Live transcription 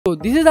So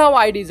this is how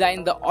I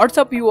designed the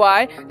WhatsApp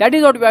UI. That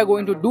is what we are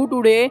going to do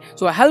today.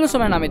 So hello,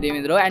 my name is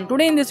Devendra, and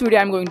today in this video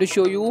I am going to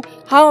show you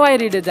how I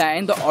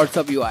redesign the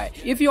WhatsApp UI.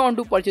 If you want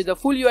to purchase the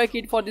full UI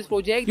kit for this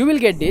project, you will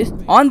get this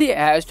on the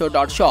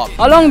𝐼𝐴_shop.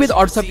 Along with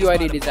WhatsApp UI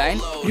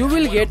redesign, you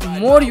will get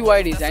more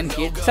UI design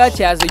kits such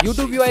as the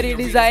YouTube UI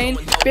redesign,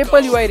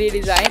 PayPal UI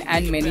redesign,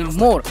 and many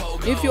more.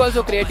 If you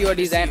also create your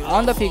design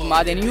on the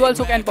Figma, then you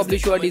also can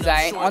publish your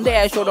design on the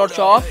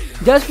𝐼𝐴_shop.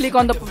 Just click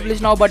on the publish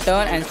now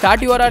button and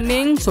start your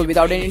earning. So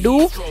without any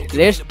ado,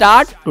 let's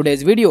start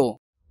today's video.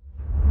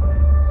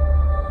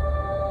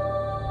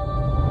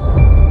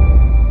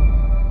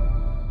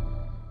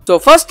 So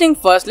first thing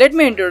first, let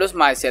me introduce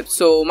myself.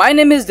 So my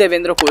name is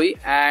Devendra Koi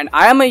and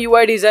I am a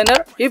UI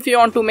designer. If you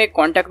want to make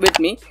contact with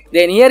me,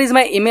 then here is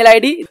my email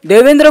ID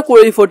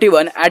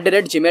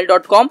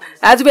devendrakoi41@gmail.com,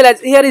 as well as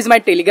here is my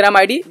Telegram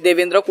ID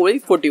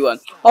devendrakoi41.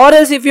 Or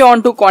else if you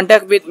want to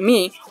contact with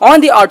me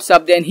on the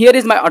WhatsApp, then here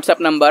is my WhatsApp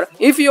number.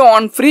 If you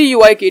want free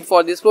UI kit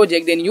for this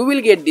project, then you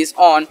will get this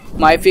on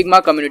my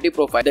Figma community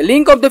profile. The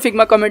link of the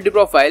Figma community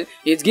profile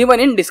is given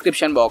in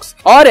description box.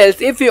 Or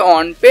else if you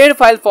want paid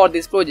file for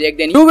this project,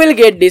 then you will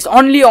get this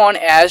only on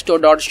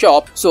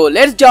𝐼𝐴_shop. So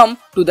let's jump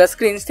to the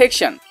screen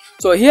section.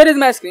 So here is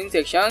my screen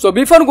section. So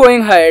before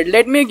going ahead,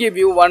 let me give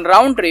you one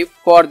round trip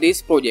for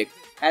this project.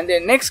 And the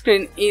next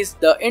screen is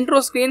the intro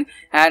screen,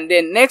 and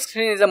then next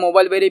screen is the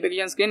mobile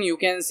verification screen. You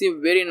can see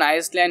very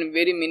nicely and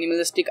very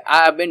minimalistic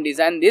I have been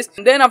designed this.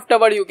 And then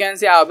afterward you can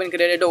see I have been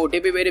created the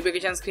OTP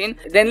verification screen.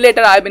 Then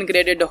later I have been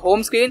created the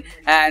home screen,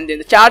 and then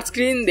the chart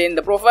screen, then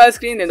the profile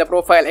screen, then the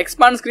profile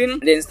expand screen,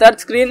 then search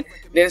screen,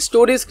 then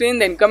story screen,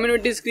 then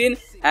community screen,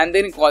 and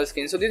then call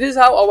screen. So this is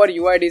how our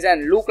UI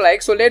design look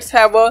like. So let's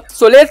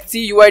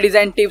see UI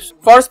design tips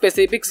for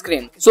specific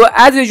screen. So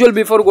as usual,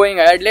 before going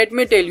ahead, let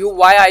me tell you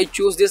why I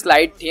choose this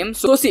light theme.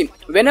 So see,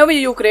 whenever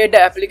you create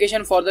the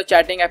application for the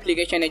chatting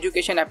application,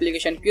 education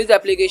application, quiz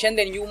application,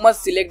 then you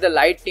must select the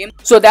light theme.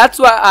 So that's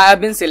why I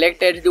have been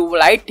selected the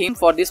light theme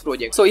for this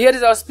project. So here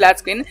is our splash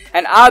screen,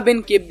 and I have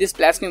been keep this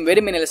splash screen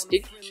very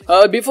minimalistic.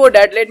 Before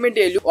that, let me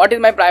tell you what is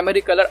my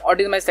primary color,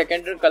 what is my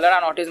secondary color,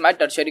 and what is my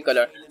tertiary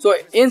color. So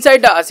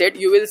inside the asset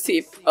you will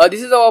see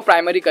this is our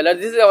primary color,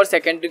 this is our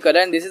secondary color,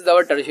 and this is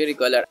our tertiary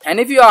color. And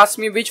if you ask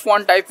me which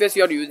font typeface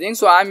you are using,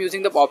 so I am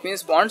using the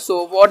Poppins font.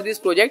 So for this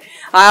project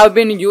I have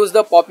been used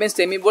the Poppins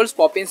semi-bold,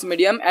 Poppins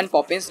medium, and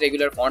Poppins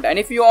regular font. And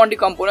if you want the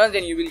components,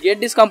 then you will get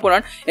this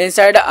component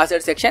inside the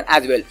asset section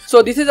as well.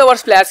 So this is our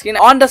splash screen.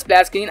 On the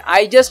splash screen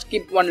I just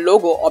keep one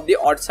logo of the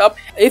WhatsApp.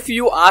 If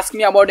you ask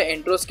me about the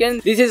intro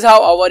screen, this is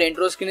how our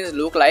intro screen is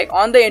look like.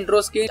 On the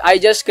intro screen I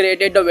just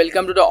created the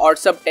welcome to the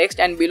WhatsApp text,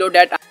 and below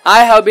that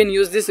I have been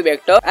used this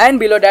vector, and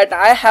below that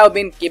I have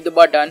been keep the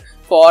button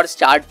for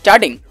start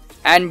chatting,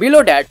 and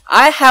below that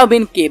I have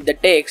been keep the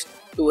text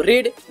to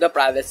read the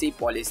privacy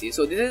policy.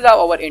 So this is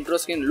how our intro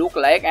screen look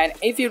like. And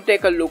if you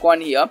take a look on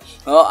here,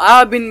 I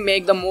have been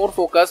make the more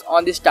focus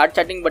on the start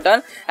chatting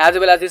button, as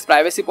well as this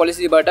privacy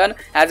policy button,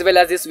 as well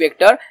as this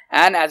vector,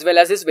 and as well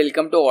as this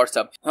welcome to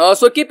WhatsApp.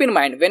 So keep in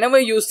mind, whenever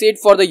you sit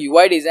for the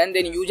UI design,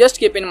 then you just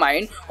keep in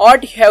mind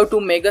what you have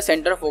to make the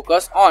center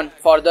focus on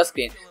for the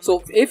screen.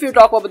 So if you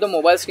talk about the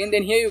mobile screen,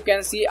 then here you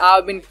can see I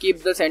have been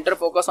keep the center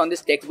focus on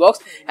this text box,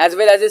 as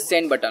well as this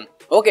send button.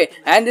 Okay,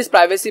 and this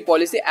privacy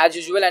policy as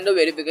usual, and the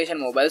verification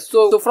mobile.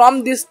 So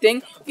from this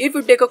thing, if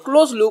you take a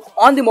close look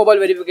on the mobile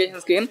verification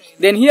screen,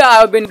 then here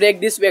I have been break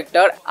this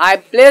vector. I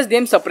place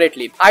them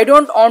separately. I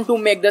don't want to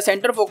make the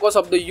center focus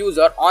of the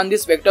user on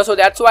this vector, so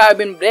that's why I have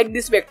been break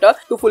this vector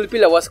to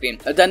fulfill our screen.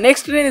 The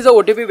next screen is the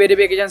OTP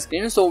verification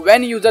screen. So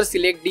when users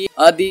select the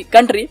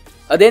country,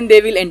 then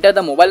they will enter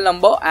the mobile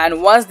number,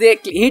 and once they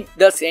hit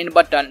the send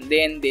button,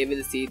 then they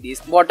will see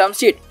this bottom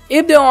sheet.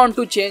 If they want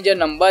to change a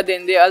number,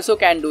 then they also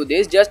can do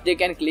this. Just they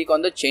can click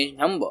on the change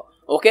number.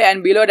 Okay,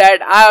 and below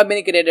that I have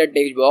been created a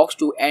text box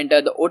to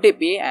enter the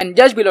OTP, and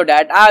just below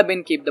that I have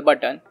been keep the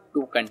button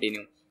to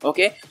continue.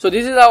 Okay, so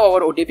this is how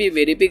our OTP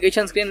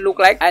verification screen look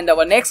like. And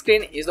our next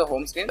screen is the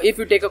home screen. If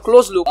you take a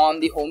close look on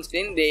the home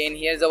screen, then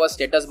here's our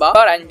status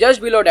bar, and just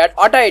below that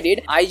what I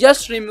did, I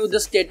just remove the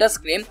status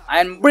screen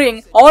and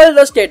bring all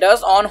the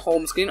status on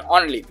home screen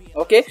only.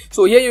 Okay,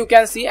 so here you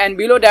can see, and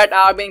below that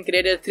I have been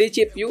created 3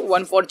 chip view,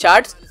 one for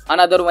charts,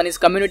 another one is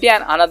community,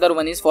 and another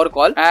one is for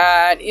call.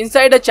 And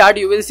inside the chart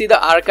you will see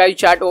the archive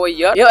chart over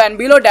here, and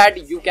below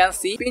that you can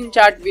see pin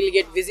chart will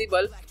get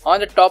visible on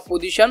the top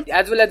position,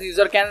 as well as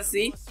user can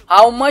see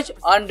how much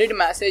unread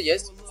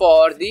messages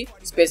for the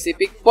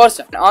specific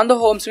person. On the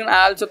home screen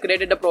I also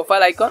created a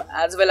profile icon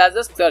as well as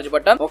a search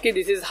button. Okay,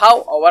 this is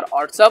how our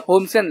WhatsApp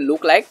home screen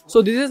look like.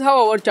 So this is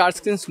how our chart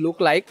screens look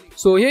like.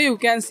 So here you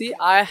can see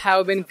I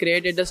have been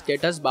created the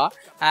status bar,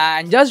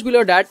 and just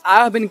below that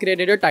I have been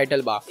created a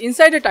title bar.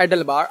 Inside the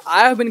title bar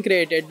I have been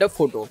created the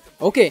photo.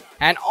 Okay,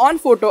 and on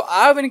photo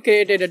I have been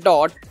created a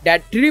dot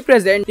that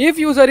represent if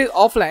user is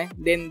offline,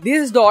 then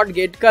this dot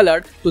get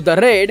colored to the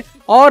red,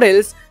 or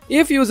else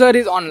if user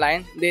is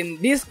online, then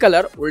this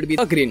color would be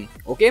the green.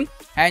 Okay,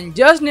 and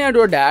just near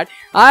to that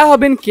I have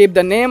been keep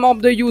the name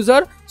of the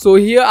user. So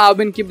here I have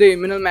been keep the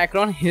Emmanuel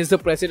Macron. He is the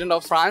president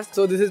of France.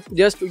 So this is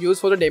just to use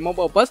for the demo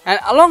purpose. And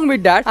along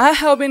with that, I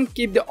have been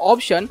keep the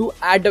option to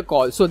add the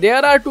call. So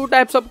there are two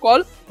types of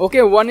call.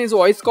 Okay, one is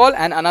voice call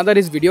and another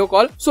is video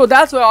call. So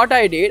that's what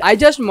I did. I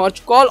just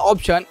merged call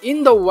option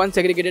in the one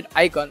segregated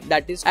icon,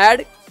 that is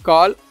add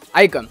call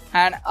icon.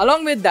 And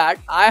along with that,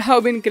 I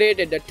have been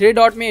created the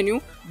 3-dot menu.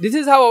 This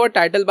is how our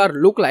title bar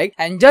look like,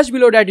 and just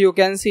below that you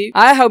can see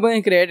I have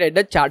been created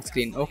the chart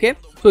screen. Okay,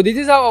 so this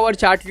is how our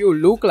chart view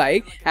look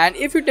like, and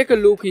if you take a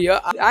look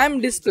here, I am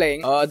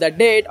displaying the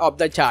date of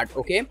the chart.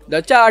 Okay,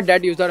 the chart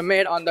that user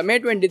made on the May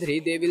 23,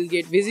 they will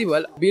get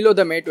visible below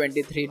the May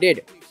 23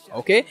 date.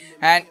 Okay,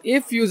 and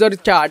if user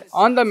chart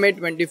on the May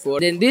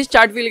 24, then this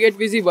chart will get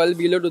visible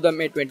below to the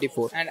May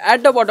 24. And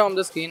at the bottom of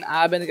the screen,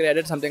 I have been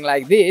created something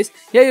like this.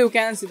 Here you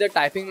can see the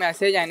typing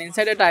message, and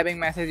inside the typing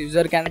message,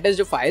 user can attach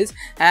the files.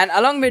 And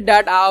along with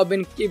that, I have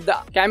been keep the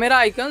camera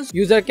icons.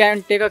 User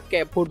can take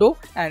a photo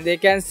and they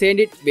can send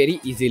it very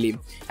easily.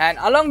 And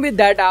along with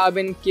that, I have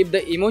been keep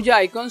the emoji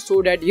icons,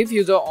 so that if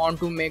user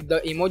want to make the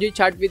emoji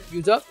chart with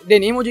user,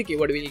 then emoji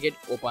keyword will get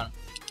open.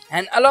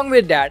 And along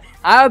with that,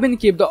 I have been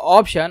keep the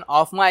option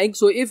of mic.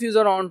 So if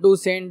user want to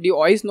send the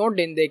voice note,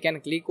 then they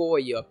can click over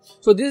here.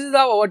 So this is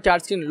how our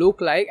chart screen look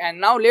like. And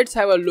now let's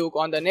have a look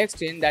on the next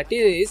screen, that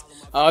is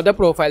the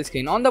profile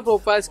screen. On the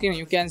profile screen,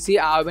 you can see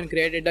I have been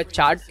created the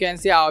chart. You can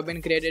see I have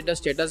been created the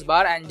status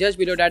bar, and just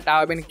below that I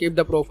have been keep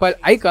the profile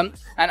icon.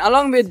 And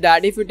along with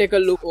that, if you take a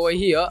look over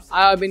here,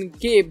 I have been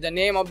keep the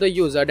name of the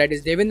user, that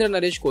is Devendra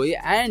Naresh Koi,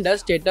 and the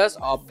status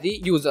of the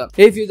user.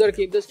 If user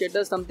keep the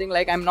status something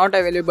like I'm not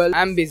available,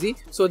 I'm busy,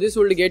 so this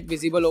will get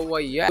visible over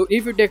here. So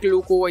if you take a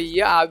look over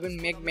here, I have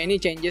been make many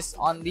changes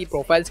on the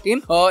profile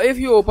screen. If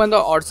you open the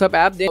WhatsApp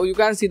app, then you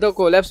can see the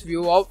collapse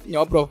view of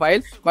your profile.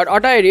 But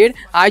what I did,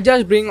 I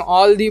just bring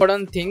all the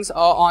important things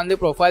on the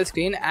profile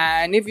screen.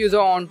 And if user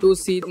want to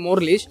see more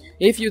list,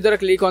 if user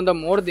click on the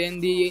more, then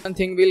the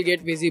thing will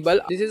get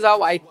visible. This is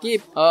how I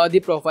keep the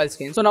profile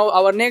screen. So now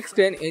our next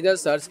screen is the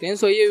search screen.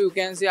 So here you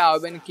can see I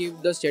have been keep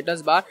the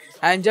status bar,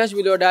 and just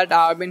below that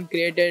I have been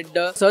created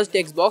the search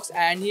text box,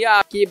 and here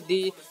I keep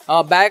the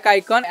back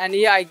icon, and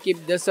here I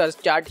keep the search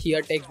chart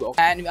here text box.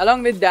 And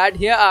along with that,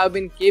 here I have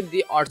been keep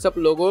the WhatsApp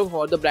logo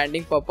for the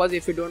branding purpose.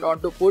 If you don't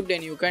want to put,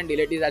 then you can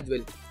delete it as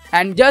well.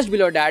 And just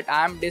below that,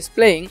 I am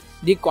displaying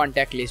the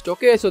contact list.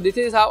 Okay, so this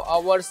is how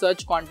our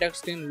search contact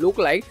screen look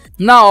like.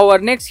 Now our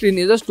next screen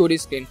is a story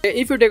screen.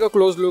 If you take a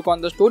close look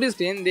on the story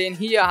screen, then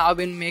here I have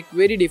been make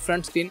very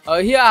different screen.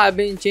 Here I have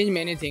been change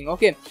many things.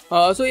 Okay,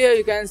 so here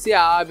you can see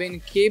I have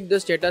been keep the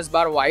status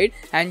bar white,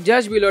 and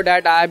just below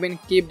that I have been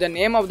keep the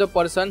name of the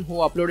person who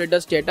uploaded the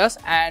status,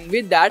 and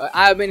with that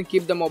I have been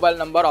keep the mobile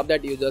number of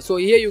that user. So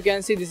here you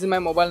can see this is my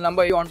mobile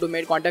number. If you want to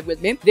make contact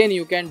with me, then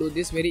you can do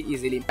this very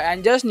easily.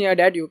 And just near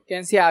that you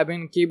can see I have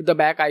been keep the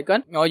back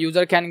icon. Your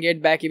user can get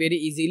back very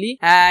easily.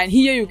 And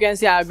here you can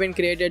see I have been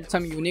created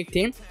some unique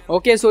thing.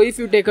 Okay, so if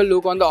you take a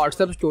look on the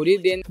WhatsApp story,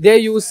 then there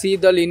you see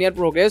the linear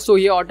progress. So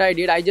here what I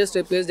did, I just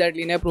replaced that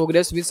linear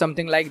progress with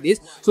something like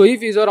this. So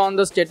if user on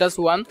the status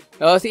 1,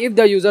 see if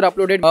the user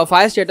uploaded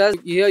 5 status,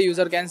 here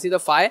user can see the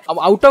 5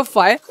 out of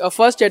 5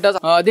 first status,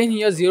 then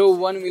here 0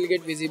 1 will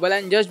get visible.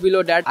 And just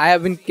below that I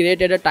have been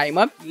created a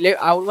timer,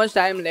 how much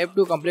time left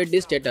to complete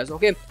this status.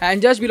 Okay,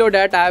 and just below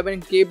that I have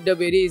been kept the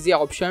very easy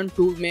option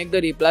to make the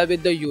reply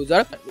with the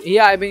user.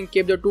 Here I have been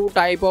kept the two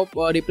type of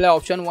reply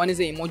option. One is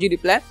the emoji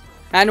reply,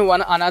 and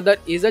another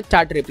is a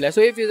chat reply.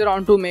 So if user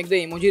want to make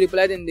the emoji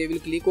reply, then they will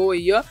click over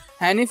here,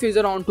 and if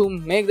user want to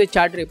make the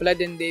chat reply,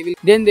 then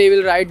they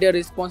will write their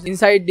response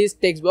inside this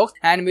text box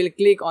and will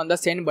click on the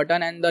send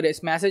button, and the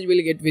message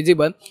will get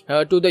visible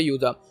to the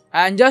user.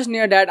 And just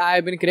near that I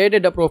have been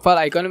created a profile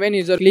icon. When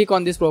user click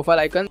on this profile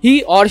icon,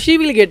 he or she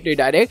will get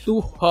redirect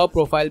to her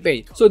profile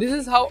page. So this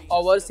is how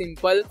our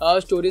simple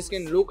story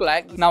screen look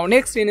like. Now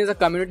next screen is a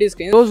community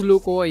screen. Those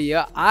look over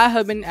here, I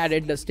have been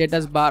added the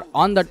status bar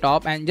on the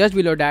top, and just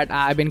below that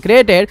I have been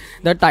created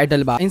the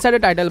title bar. Inside the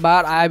title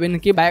bar I have been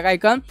keep back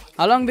icon.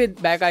 Along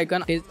with back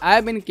icon is I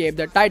have been kept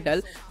the title,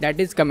 that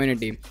is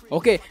community.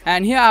 Okay,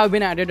 and here I have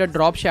been added a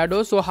drop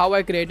shadow. So how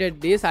I created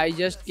this, I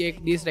just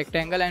take this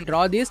rectangle and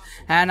draw this,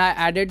 and I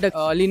added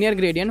the linear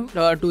gradient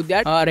to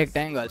that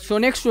rectangle. So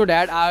next to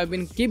that I have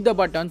been keep the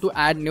button to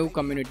add new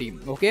community.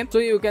 Okay, so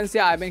you can see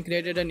I have been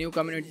created a new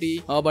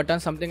community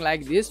button something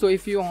like this. So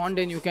if you want,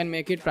 then you can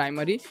make it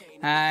primary,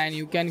 and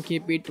you can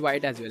keep it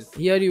white as well.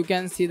 Here you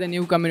can see the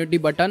new community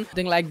button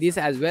something like this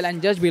as well.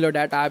 And just below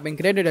that I have been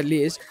created a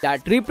list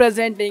that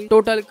representing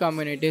total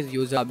communities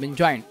user have been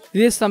joined.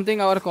 This is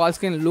something our call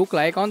screen look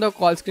like. On the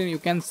call screen you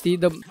can see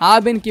the I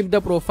have been keep the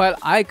profile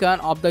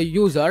icon of the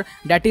user,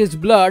 that is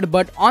blurred,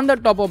 but on the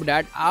top of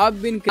that I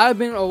have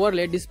been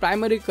overlaid this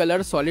primary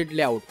color solid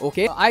layout.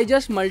 Okay, I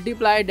just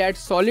multiply that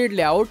solid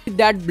layout with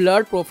that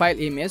blurred profile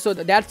image. So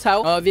that's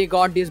how we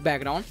got this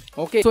background.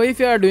 Okay, so if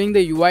you are doing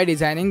the UI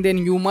designing, then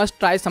you must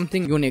try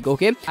something unique.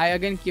 Okay, I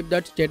again keep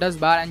that status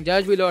bar, and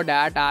just below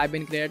that I have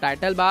been created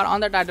title bar.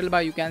 On the title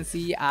bar you can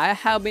see I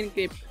have been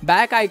created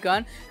back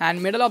icon,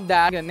 and middle of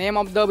that the name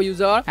of the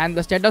user and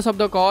the status of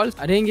the call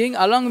ringing.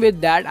 Along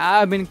with that I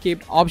have been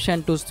kept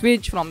option to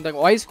switch from the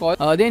voice call.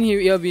 Then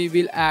here we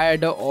will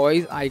add a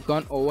voice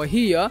icon over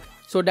here,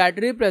 so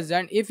that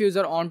represent if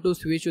user want to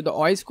switch to the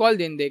voice call,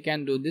 then they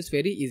can do this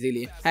very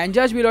easily. And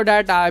just below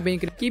that I have been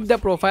keep the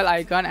profile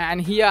icon, and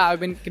here I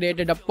have been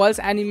created a pulse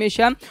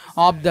animation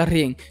of the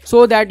ring,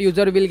 so that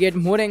user will get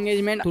more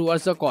engagement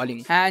towards the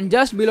calling. And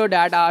just below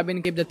that I have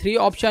been keep the three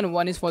option.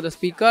 One is for the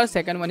speaker,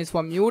 second one is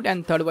for mute,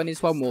 and third one is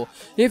for more.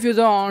 If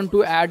user want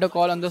to add a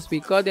call on the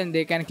speaker, then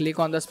they can click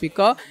on the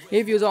speaker.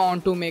 If user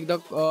want to make the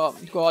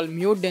call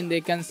mute, then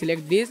they can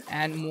select this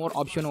and more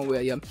option over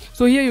here.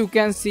 So here you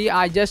can see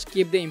I just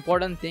keep the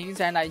important things,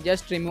 and I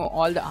just remove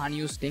all the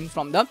unused things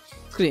from the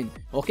screen.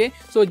 Okay,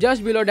 so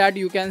just below that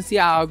you can see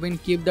I have been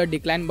keep the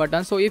decline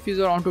button. So if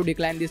user want to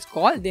decline this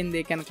call, then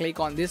they can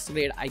click on this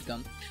red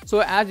icon.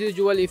 So as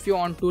usual, if you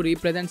want to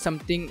represent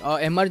something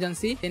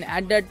emergency, then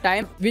at that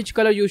time which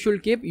color you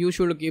should keep? You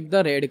should keep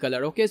the red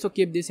color. Okay, so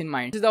keep this in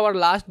mind. This is our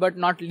last but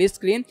not least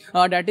screen,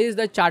 that is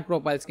the chart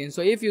profile screen.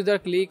 So if user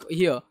click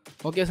here,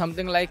 okay,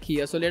 something like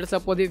here. So let us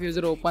suppose if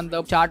user open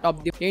the chart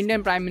of the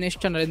Indian Prime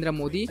Minister Narendra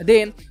Modi,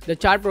 then the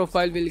chart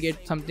profile will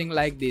get something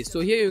like this.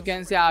 So here you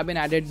can see I have been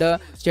added the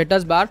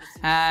status bar,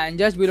 and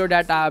just below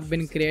that I have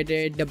been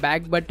created the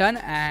back button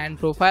and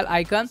profile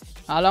icon.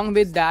 Along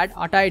with that,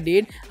 what I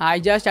did, I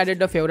just added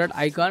the favorite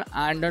icon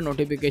and the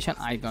notification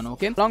icon.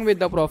 Okay, along with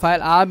the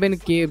profile I have been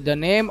keep the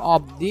name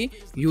of the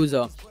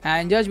user,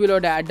 and just below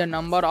that the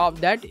number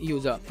of that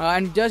user,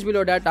 and just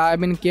below that I have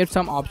been kept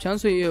some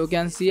options. So you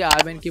can see I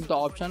have been keep the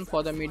option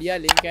for the media,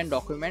 link, and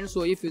document.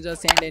 So if user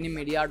send any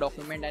media,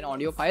 document, and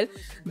audio file,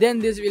 then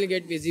this will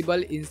get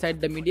visible inside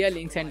the media,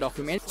 links, and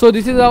documents. So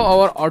this is how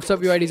our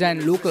WhatsApp UI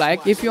design look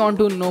like. If you want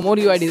to know more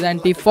UI design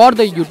tip for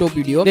the YouTube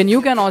video, then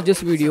you can watch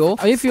this video.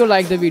 If you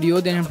like the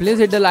video, then please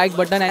hit the like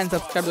button and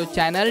subscribe to the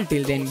channel.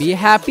 Till then, be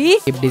happy,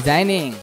 keep designing.